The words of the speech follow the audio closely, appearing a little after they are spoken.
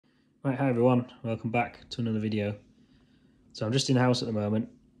Right, hi everyone, welcome back to another video. So I'm just in the house at the moment.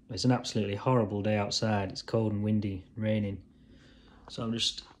 It's an absolutely horrible day outside. It's cold and windy, raining. So I'm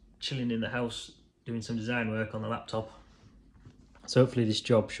just chilling in the house doing some design work on the laptop. So hopefully this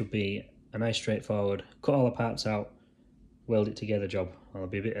job should be a nice straightforward, cut all the parts out, weld it together job. There'll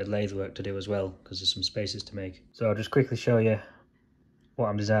be a bit of lathe work to do as well because there's some spaces to make. So I'll just quickly show you what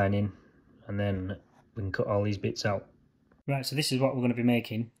I'm designing and then we can cut all these bits out. Right, so this is what we're going to be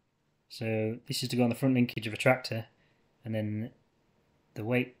making. So this is to go on the front linkage of a tractor, and then the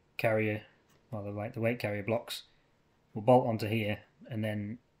weight carrier, well, the weight carrier blocks will bolt onto here, and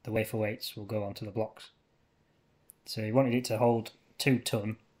then the wafer weights will go onto the blocks. So he wanted it to hold 2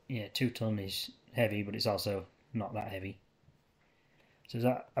 ton. Yeah, 2 ton is heavy, but it's also not that heavy.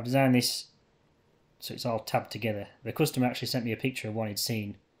 So I've designed this so it's all tabbed together. The customer actually sent me a picture of one he'd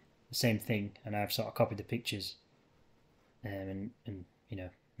seen, the same thing, and I've sort of copied the pictures and you know,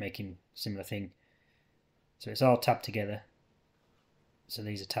 making similar thing. So it's all tabbed together. So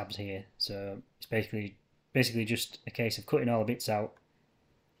these are tabs here. So it's basically just a case of cutting all the bits out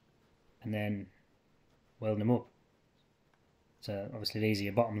and then welding them up. So obviously these are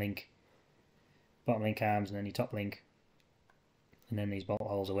your bottom link arms, and then your top link, and then these bolt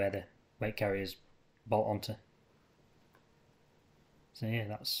holes are where the weight carriers bolt onto. So yeah,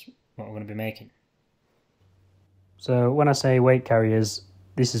 that's what we're going to be making. So when I say weight carriers,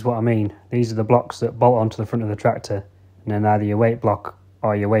 this is what I mean. These are the blocks that bolt onto the front of the tractor, and then either your weight block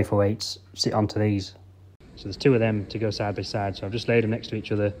or your wafer weights sit onto these. So there's 2 of them to go side by side. So I've just laid them next to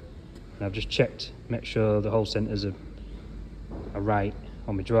each other, and I've just checked, make sure the hole centres are right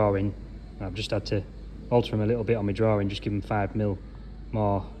on my drawing. And I've just had to alter them a little bit on my drawing, just give them 5mm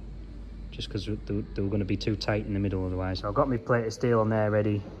more, just because they were going to be too tight in the middle otherwise. So I've got my plate of steel on there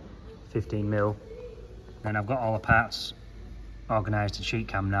ready, 15mm. Then I've got all the parts organised in sheet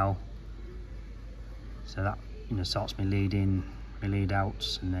cam now, so that, you know, sorts my lead in, my lead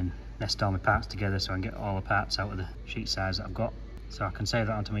outs, and then nest all my parts together so I can get all the parts out of the sheet size that I've got. So I can save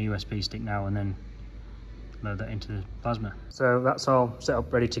that onto my USB stick now and then load that into the plasma. So that's all set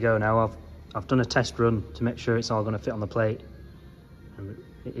up, ready to go now. I've done a test run to make sure it's all going to fit on the plate, and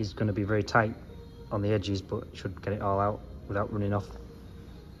it is going to be very tight on the edges, but it should get it all out without running off.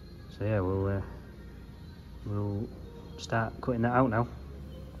 So yeah, we'll start cutting that out now.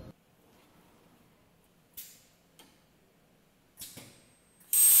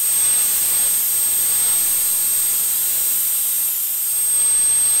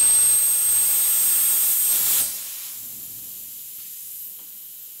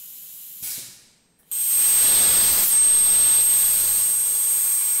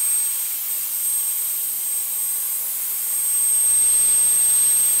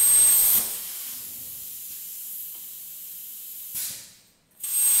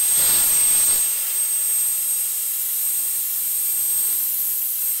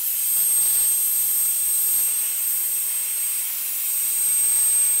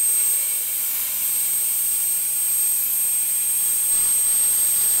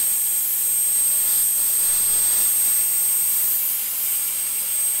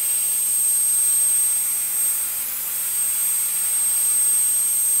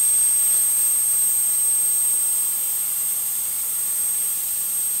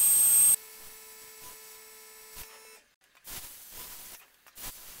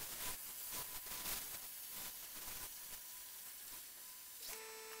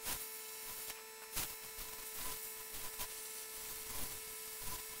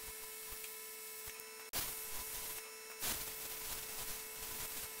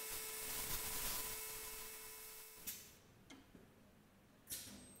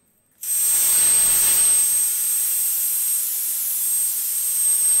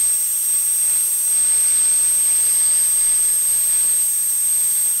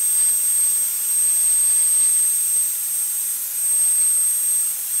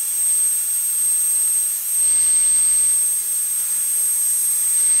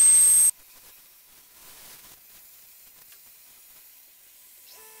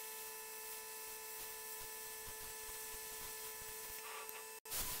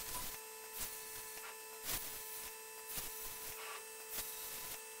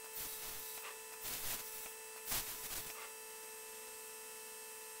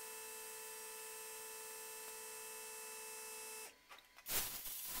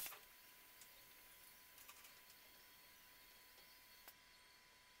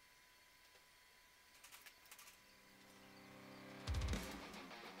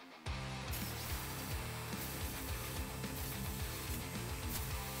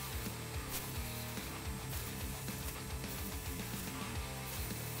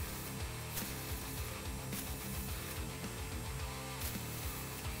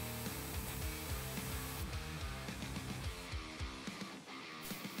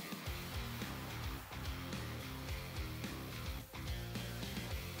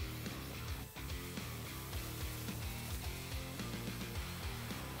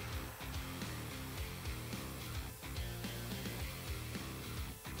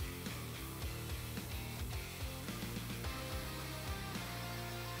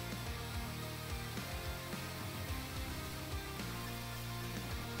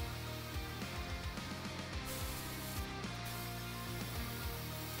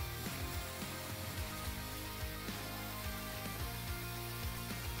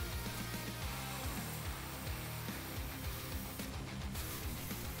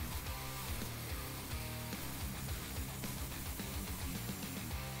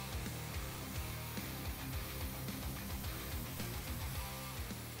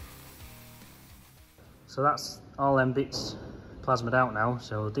 So that's all them bits plasmaed out now,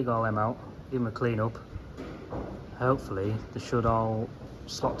 so we'll dig all them out, give them a clean up. Hopefully they should all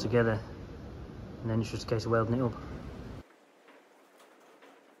slot together, and then it's just a case of welding it up.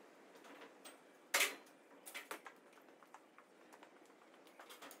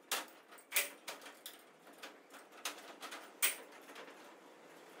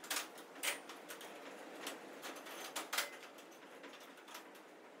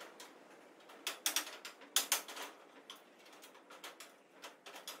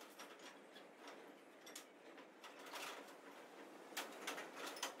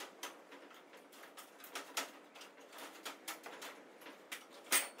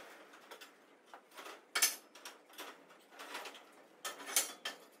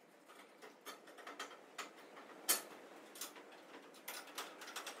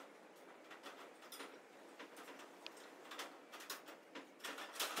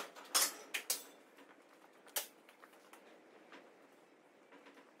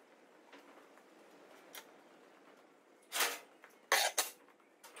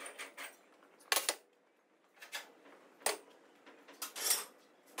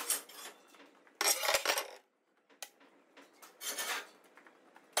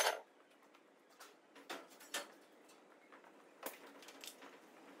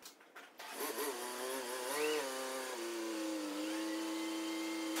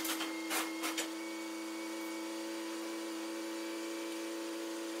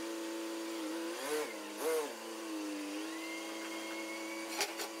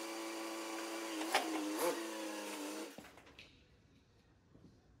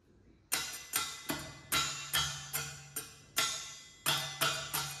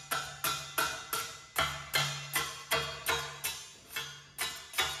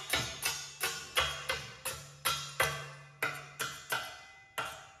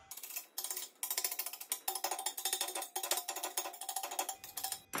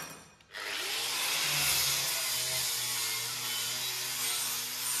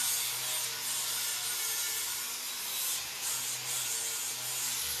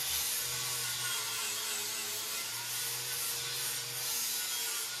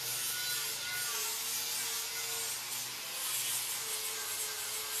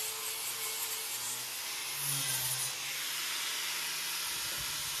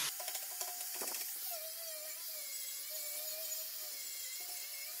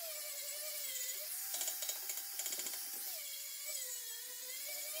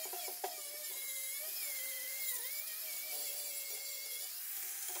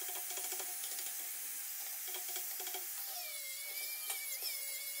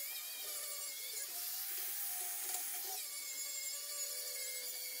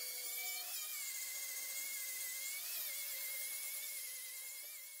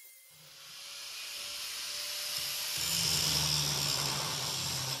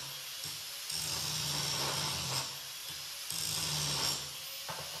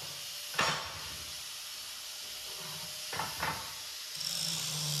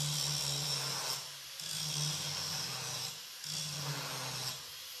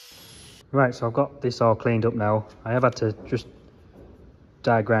 Right, so I've got this all cleaned up now. I have had to just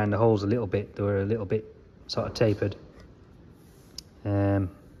die grind the holes a little bit. They were a little bit sort of tapered. And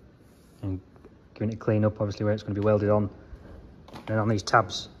giving it a clean up, obviously, where it's going to be welded on. And on these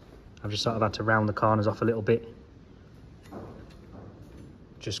tabs, I've just sort of had to round the corners off a little bit.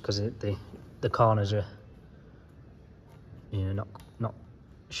 Just because the corners are, you know, not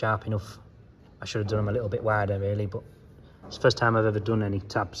sharp enough. I should have done them a little bit wider, really, but it's the first time I've ever done any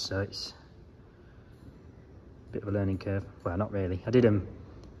tabs, so it's a bit of a learning curve. Well, not really. I did them,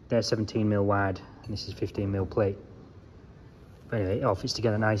 they're 17mm wide, and this is 15mm plate. But anyway, it all fits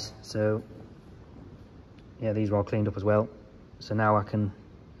together nice. So, yeah, these were all cleaned up as well. So now I can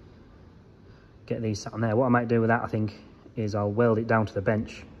get these sat on there. What I might do with that, I think, is I'll weld it down to the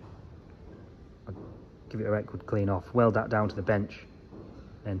bench. I'll give it a right good clean off. Weld that down to the bench,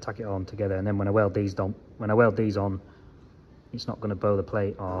 and tack it on together. And then when I weld these on, it's not going to bow the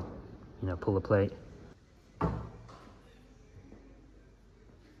plate or, you know, pull the plate.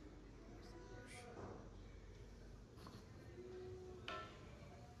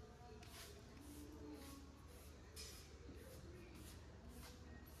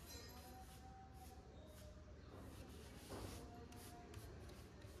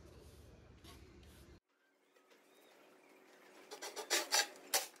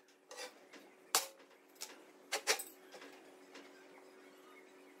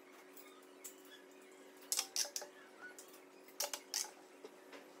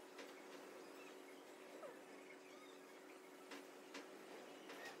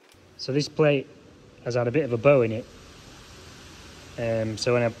 So this plate has had a bit of a bow in it.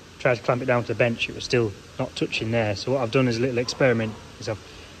 So when I tried to clamp it down to the bench, it was still not touching there. So what I've done as a little experiment is I've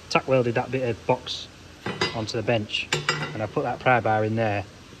tack welded that bit of box onto the bench, and I put that pry bar in there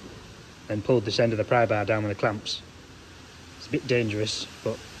and pulled this end of the pry bar down with the clamps. It's a bit dangerous,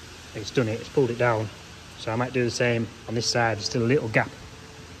 but it's done it, it's pulled it down. So I might do the same on this side. There's still a little gap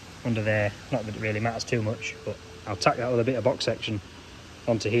under there, not that it really matters too much, but I'll tack that other bit of box section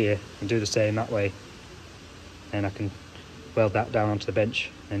onto here and do the same that way, and I can weld that down onto the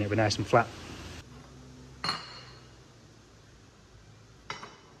bench and it'll be nice and flat.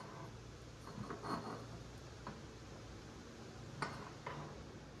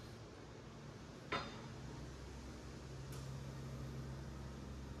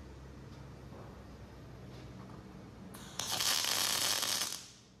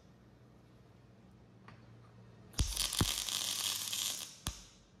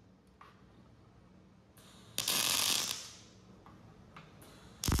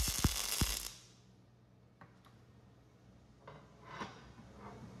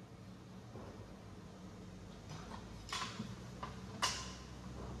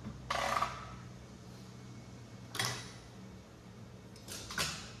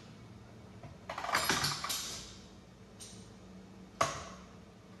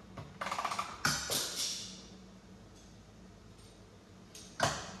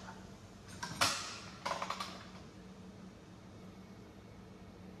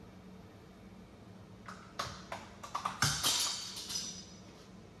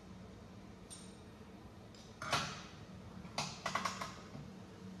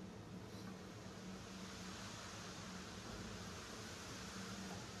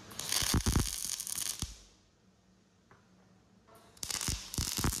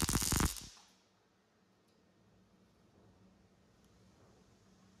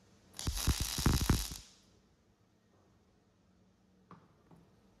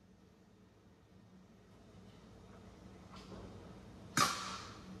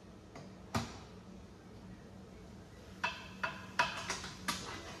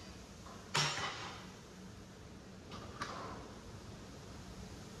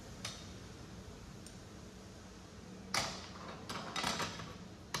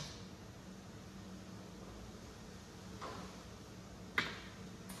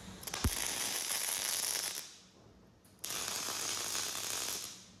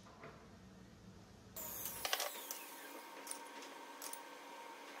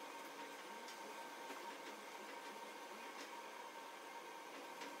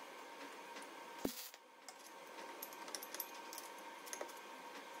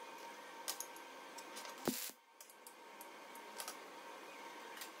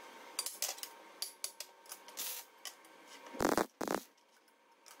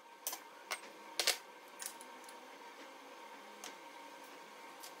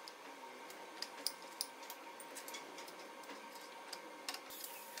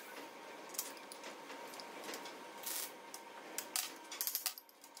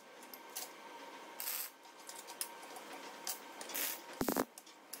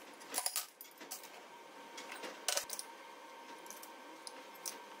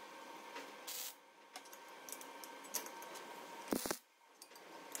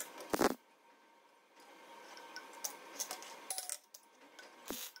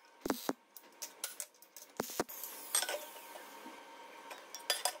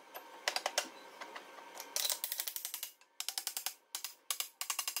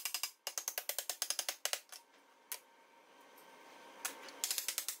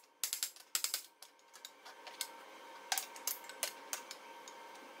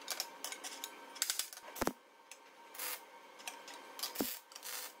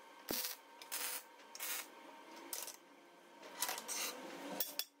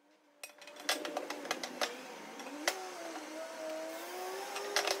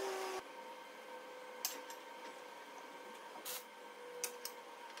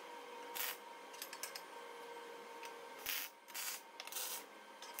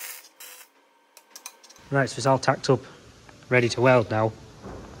 Right, so it's all tacked up, ready to weld now.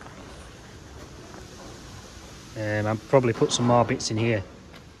 I'll probably put some more bits in here,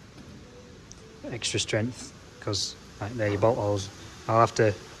 extra strength, because like they're your bolt holes. I'll have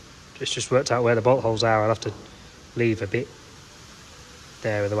to, it's just worked out where the bolt holes are, I'll have to leave a bit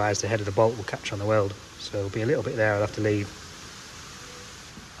there, otherwise the head of the bolt will catch on the weld. So there'll be a little bit there I'll have to leave.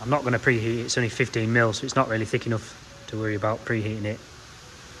 I'm not going to preheat it, it's only 15mm, so it's not really thick enough to worry about preheating it.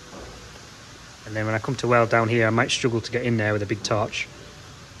 And then when I come to weld down here, I might struggle to get in there with a big torch.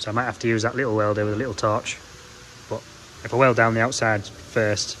 So I might have to use that little welder with a little torch. But if I weld down the outside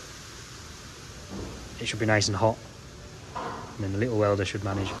first, it should be nice and hot. And then the little welder should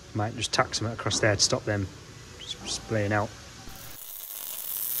manage. Might just tack some across there to stop them splaying out.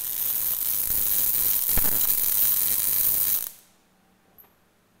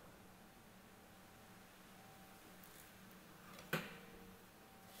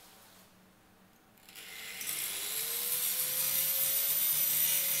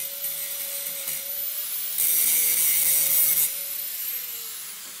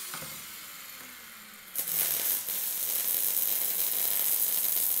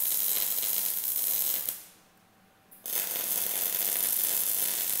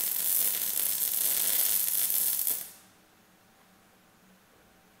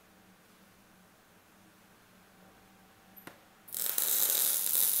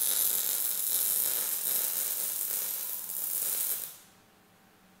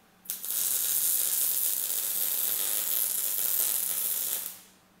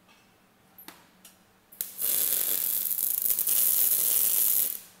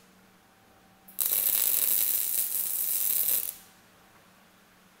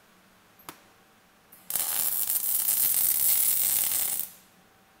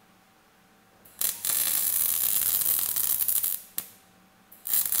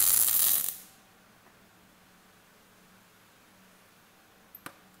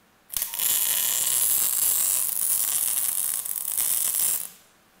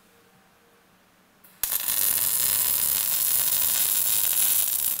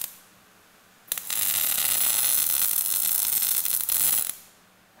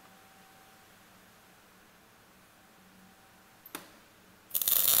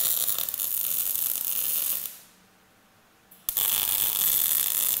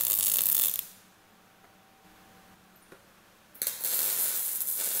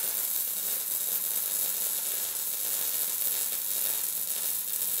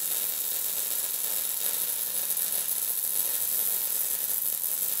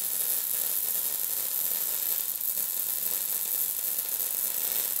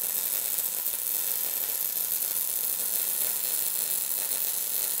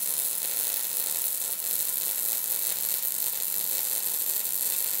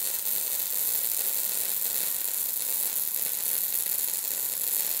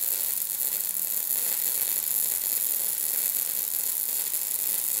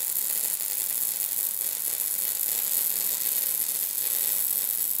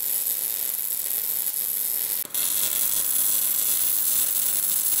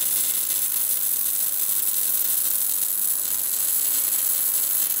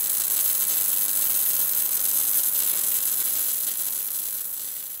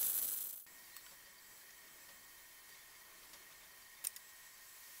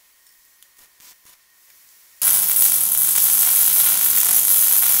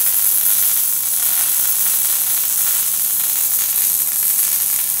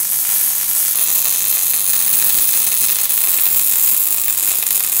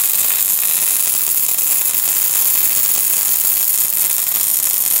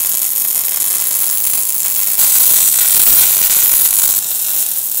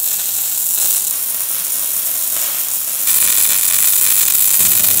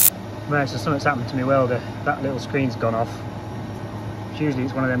 Right, so something's happened to my welder. That little screen's gone off. Usually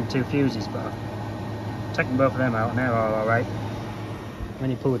it's one of them two fuses, but I've taken both of them out and they're all alright. When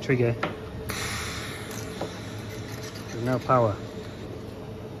you pull the trigger, there's no power.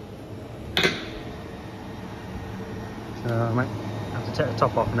 So I might have to take the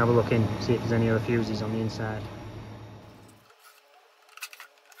top off and have a look in, see if there's any other fuses on the inside.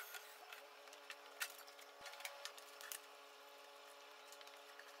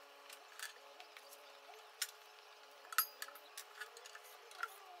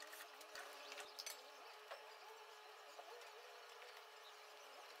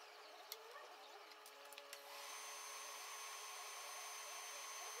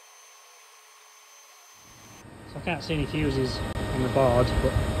 So I can't see any fuses on the board,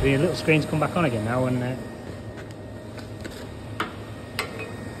 but the little screen's come back on again now, and it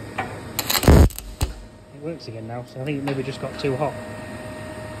works again now. So I think it maybe just got too hot.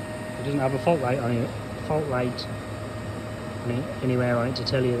 It doesn't have a fault light on it. Fault light anywhere on it to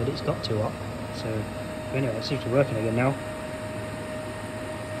tell you that it's got too hot. So anyway, it seems to be working again now.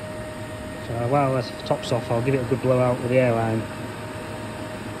 So while the top's off, I'll give it a good blowout with the airline.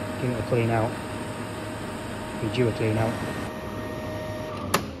 Give it a clean out. Be due a clean out.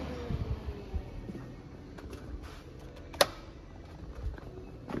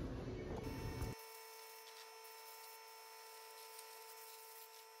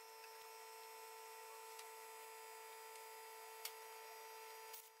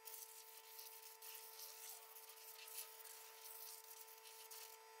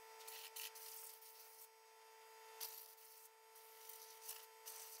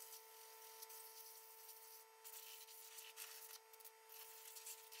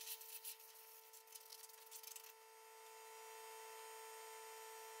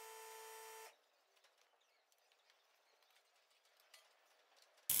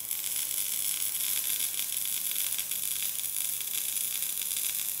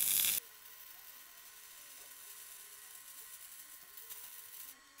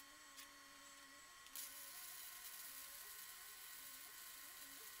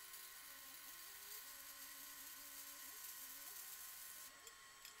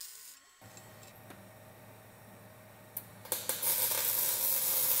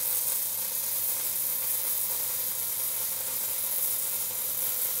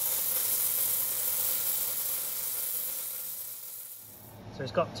 So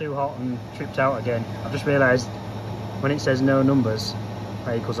it's got too hot and tripped out again. I've just realised when it says no numbers,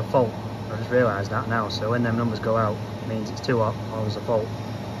 that equals a fault. I just realised that now. So when them numbers go out, it means it's too hot or there's a fault.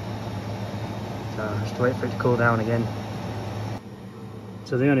 So just wait for it to cool down again.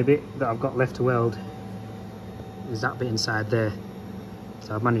 So the only bit that I've got left to weld is that bit inside there. So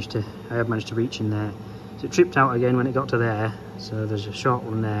I have managed to reach in there. So it tripped out again when it got to there. So there's a short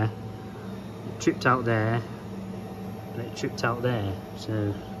one there. It tripped out there. And it tripped out there.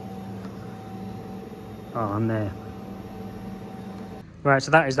 So, oh, I'm there. Right, so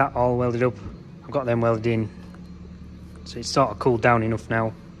that is that all welded up. I've got them welded in. So it's sort of cooled down enough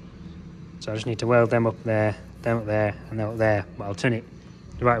now. So I just need to weld them up there, them up there, and them up there. But I'll turn it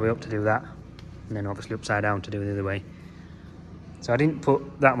the right way up to do that. And then obviously upside down to do it the other way. So I didn't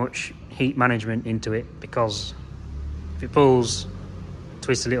put that much heat management into it because if it pulls,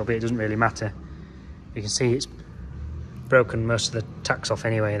 twists a little bit, it doesn't really matter. You can see it's broken most of the tacks off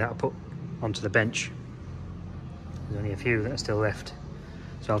anyway that I put onto the bench. There's only a few that are still left.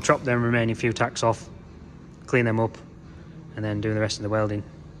 So I'll chop them remaining few tacks off, clean them up, and then do the rest of the welding.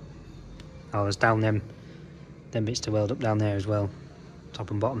 I'll just down them bits to weld up down there as well,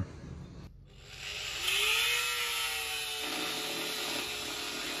 top and bottom.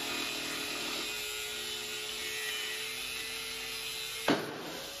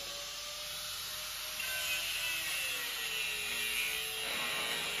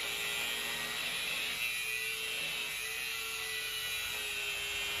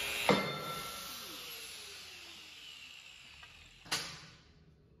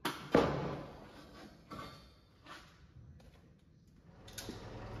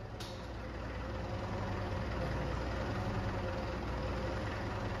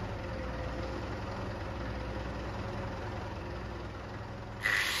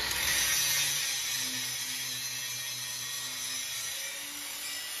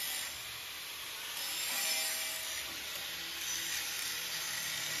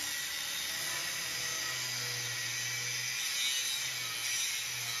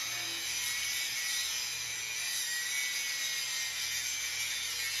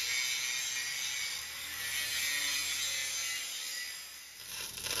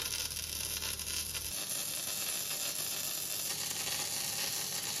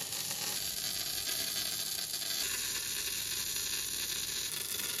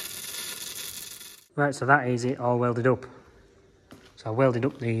 Right, so that is it all welded up. So I welded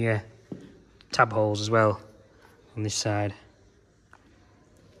up the tab holes as well on this side.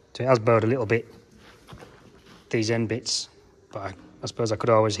 So it has bowed a little bit, these end bits, but I suppose I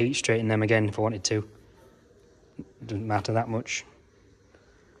could always heat straighten them again if I wanted to. It doesn't matter that much.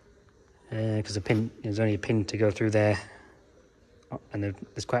 Because there's only a pin to go through there. And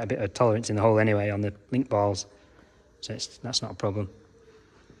there's quite a bit of tolerance in the hole anyway on the link balls. So that's not a problem.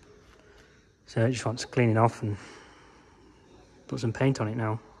 So I just want to clean it off and put some paint on it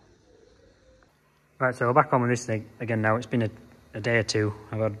now. Right, so we're back on with this thing again now. It's been a day or two.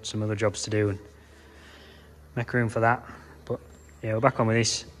 I've had some other jobs to do and make room for that. But yeah, we're back on with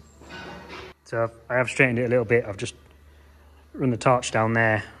this. So I have straightened it a little bit. I've just run the torch down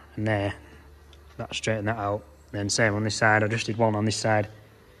there and there. That straightened that out. Then same on this side. I just did one on this side.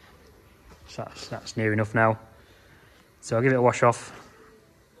 So that's near enough now. So I'll give it a wash off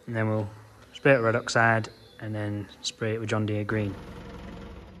and then we'll spray it with red oxide and then spray it with John Deere green.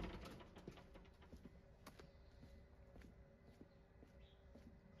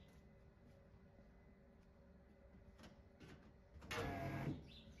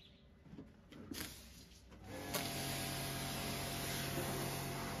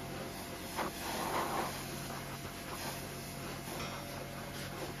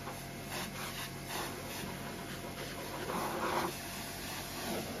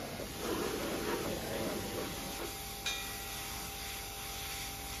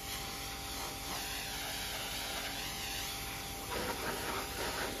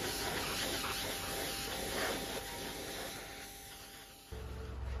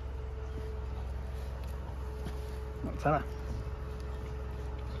 Fella.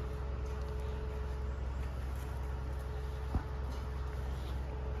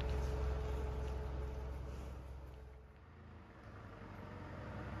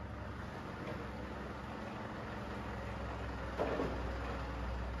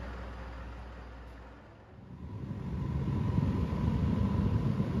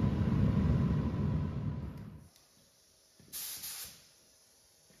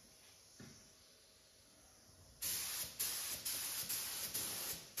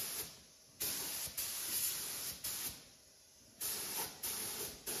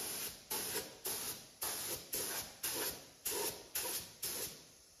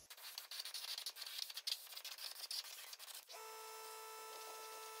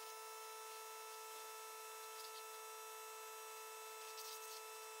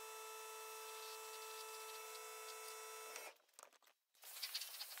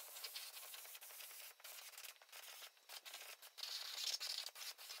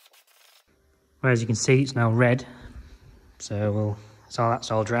 Well, as you can see, it's now red. So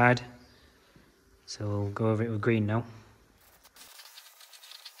that's all dried. So we'll go over it with green now.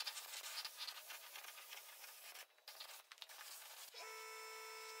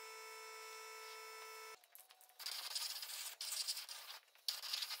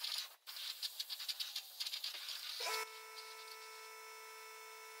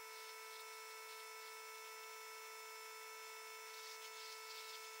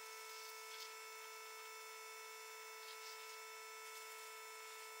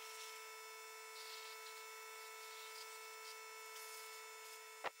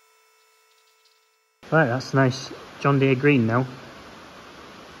 Right, that's nice John Deere green now.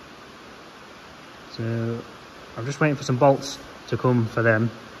 So I'm just waiting for some bolts to come for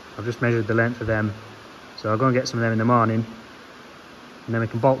them. I've just measured the length of them. So I'll go and get some of them in the morning. And then we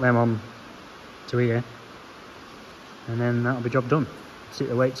can bolt them on to here. And then that'll be job done. Sit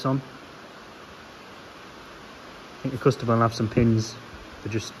the weights on. I think the customer will have some pins for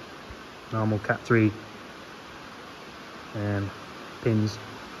just normal Cat 3 pins.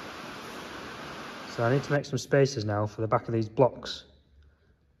 So I need to make some spacers now for the back of these blocks,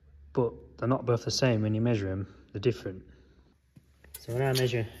 but they're not both the same when you measure them, they're different. So when I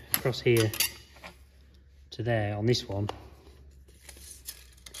measure across here to there on this one,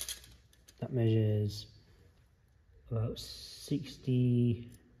 that measures about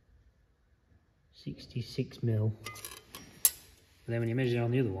 66 mil. But then when you measure it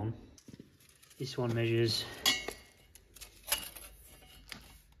on the other one, this one measures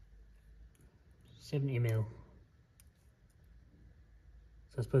 70 mil.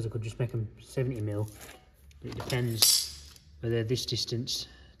 So I suppose I could just make them 70 mil. But it depends whether this distance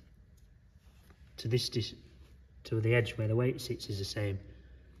to this to the edge where the weight sits is the same.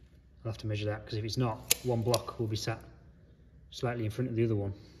 I'll have to measure that, because if it's not, one block will be sat slightly in front of the other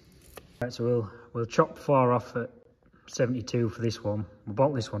one. Right, so we'll chop 4 off at 72 for this one. We'll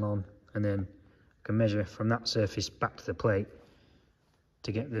bolt this one on, and then I can measure from that surface back to the plate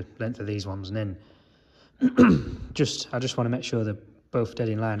to get the length of these ones, and then I just want to make sure they're both dead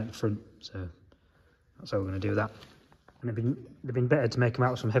in line at the front, so that's how we're going to do that. And they've been better to make them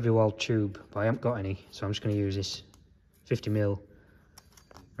out of some heavy walled tube, but I haven't got any, so I'm just going to use this 50 mil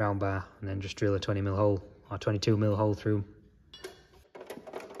round bar and then just drill a 20 mil hole or 22 mil hole through.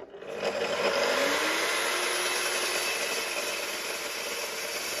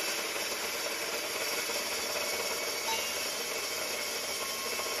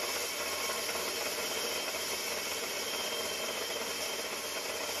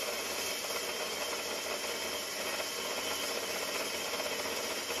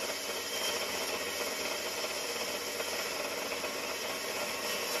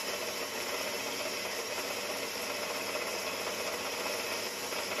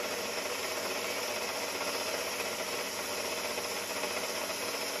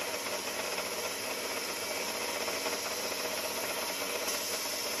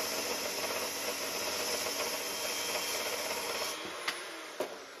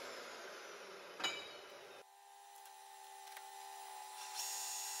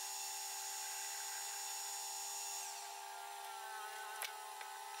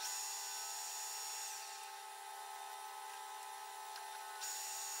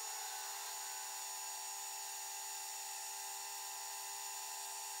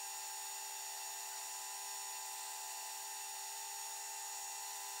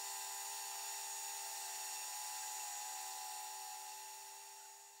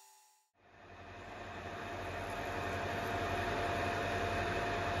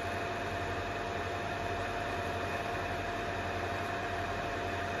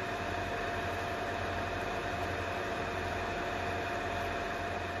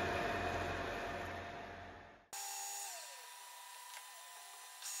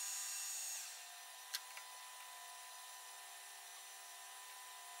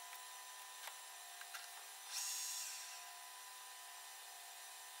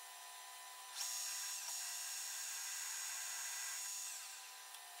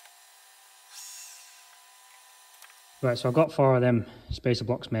 Right, so I've got 4 of them spacer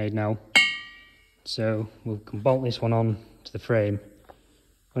blocks made now. So we can bolt this one on to the frame.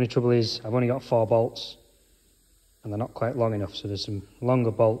 Only trouble is I've only got 4 bolts and they're not quite long enough, so there's some longer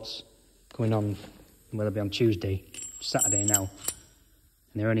bolts coming on, well, they'll be on Tuesday, Saturday now.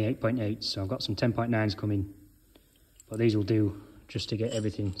 And they're only 8.8, so I've got some 10.9s coming. But these will do just to get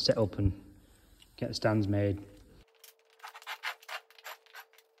everything set up and get the stands made.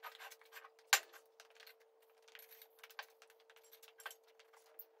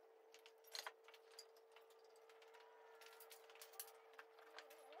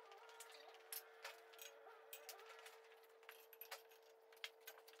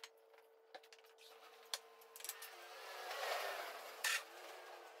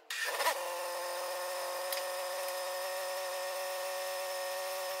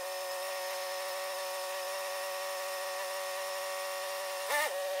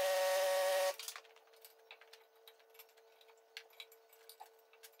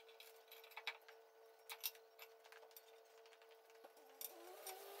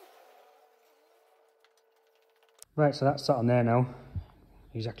 Right, so that's sat on there now,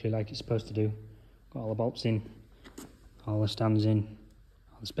 exactly like it's supposed to do. Got all the bolts in, all the stands in,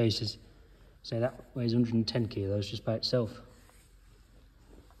 all the spacers. So that weighs 110 kilos just by itself.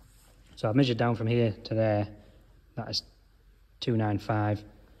 So I've measured down from here to there, that is 295.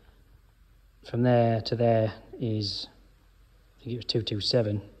 From there to there is, I think it was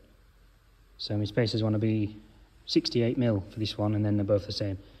 227. So my spacers want to be 68 mil for this one, and then they're both the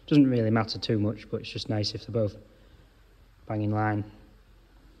same. Doesn't really matter too much, but it's just nice if they're both bang in line.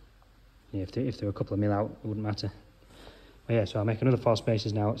 Yeah, if they're a couple of mil out, it wouldn't matter. But yeah, so I'll make another 4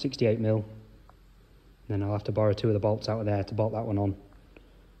 spacers now at 68 mil. And then I'll have to borrow 2 of the bolts out of there to bolt that one on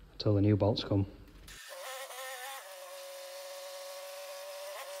until the new bolts come.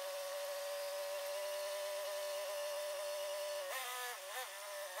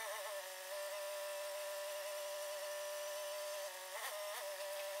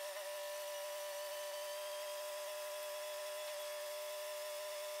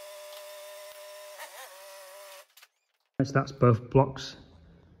 So that's both blocks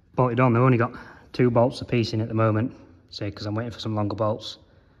bolted on. They've only got 2 bolts a piece in at the moment, say, because I'm waiting for some longer bolts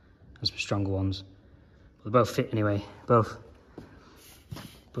and some stronger ones. But they both fit anyway, both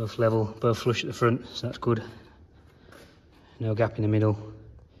level, both flush at the front, so that's good. No gap in the middle.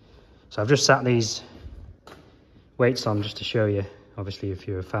 So I've just sat these weights on just to show you. Obviously, if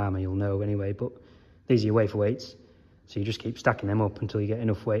you're a farmer, you'll know anyway, but these are your wafer weights. So you just keep stacking them up until you get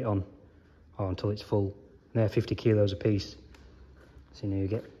enough weight on, or until it's full. They're 50 kilos a piece, so you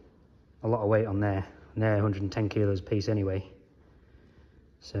get a lot of weight on there, and they're 110 kilos a piece anyway.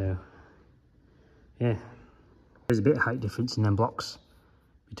 So yeah, there's a bit of height difference in them blocks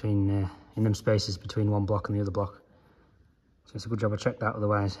between in them spaces between one block and the other block. So it's a good job I checked that,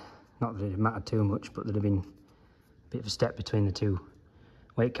 otherwise not that it mattered too much, but there'd have been a bit of a step between the 2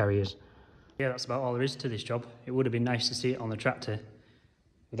 weight carriers. Yeah, that's about all there is to this job. It would have been nice to see it on the tractor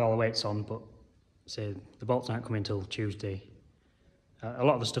with all the weights on, but so the bolts aren't coming until Tuesday. A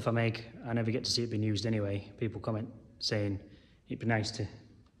lot of the stuff I make, I never get to see it being used anyway. People comment saying it'd be nice to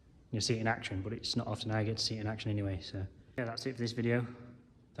see it in action, but it's not often I get to see it in action anyway. So yeah, that's it for this video.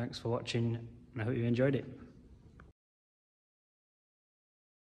 Thanks for watching, and I hope you enjoyed it.